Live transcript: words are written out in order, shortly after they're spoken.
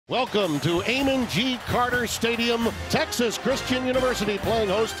Welcome to Amon G. Carter Stadium, Texas Christian University playing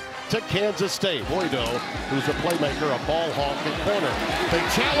host to Kansas State. Boydo, who's a playmaker, a ball hawk at corner. They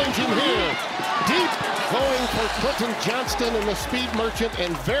challenge him here. Deep, going for Clinton Johnston and the speed merchant,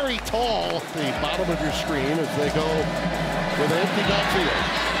 and very tall. The bottom of your screen as they go with an empty backfield.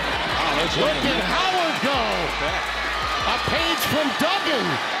 Look at Howard go. A page from Duggan.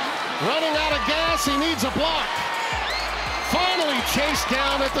 Running out of gas, he needs a block. Finally chased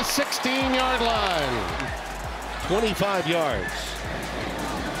down at the 16-yard line. 25 yards.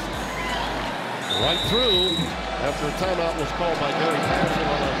 Right through after a timeout was called by Gary Patterson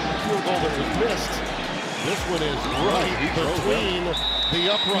on a field goal that was missed. This one is right between the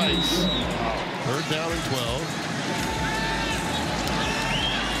uprights. Third down and 12.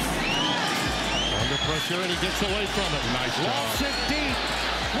 Under pressure, and he gets away from it. Nice job. Lost it deep.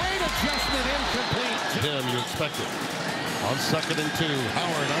 Great adjustment, incomplete. Him, you expect it. On 2nd and 2,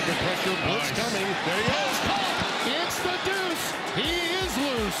 Howard under pressure, blitz coming. There he goes. It's the deuce. He is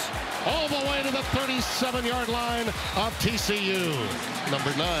loose. All the way to the 37-yard line of TCU. Number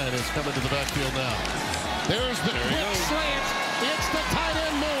 9 is coming to the backfield now. There's the quick slant. It's the tight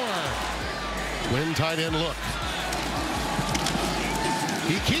end Moore. Win tight end look.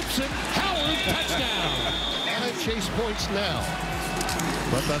 He keeps it. Howard, touchdown. And it chase points now.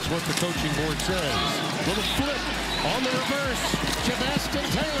 But that's what the coaching board says. Little flip on the reverse. Javestin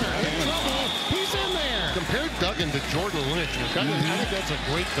Taylor in trouble. He's in there. Compared Duggan to Jordan Lynch. I think that's a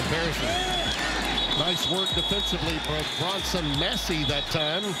great comparison. Nice work defensively for Bronson Massey that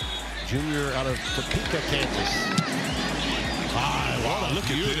time. Junior out of Topeka, Kansas. Wow, look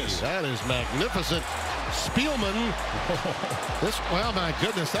at this. That is magnificent. Spielman. Well, my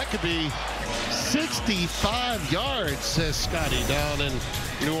goodness, that could be 65 yards, says Scotty, down in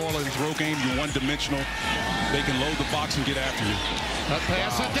New Orleans. Road game, you're one-dimensional. They can load the box and get after you. That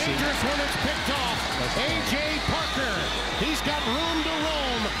pass, a dangerous one. It's picked off. A.J. Parker. He's got room to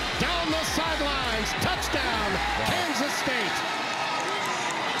roam. Down the sidelines. Touchdown, Kansas State.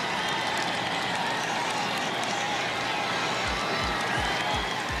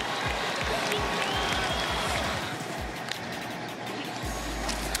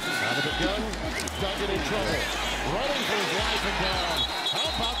 Out of the gun, Duggan in trouble. Running for his life and down. How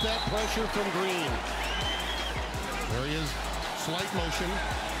about that pressure from Green? There he is, slight motion.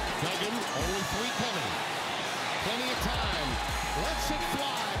 Duggan, only 3 coming. Plenty of time. Lets it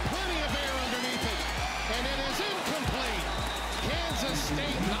fly. Plenty of air underneath it. And it is incomplete. Kansas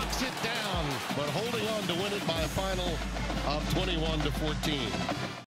State knocks it down, but holding on to win it by a final of 21-14.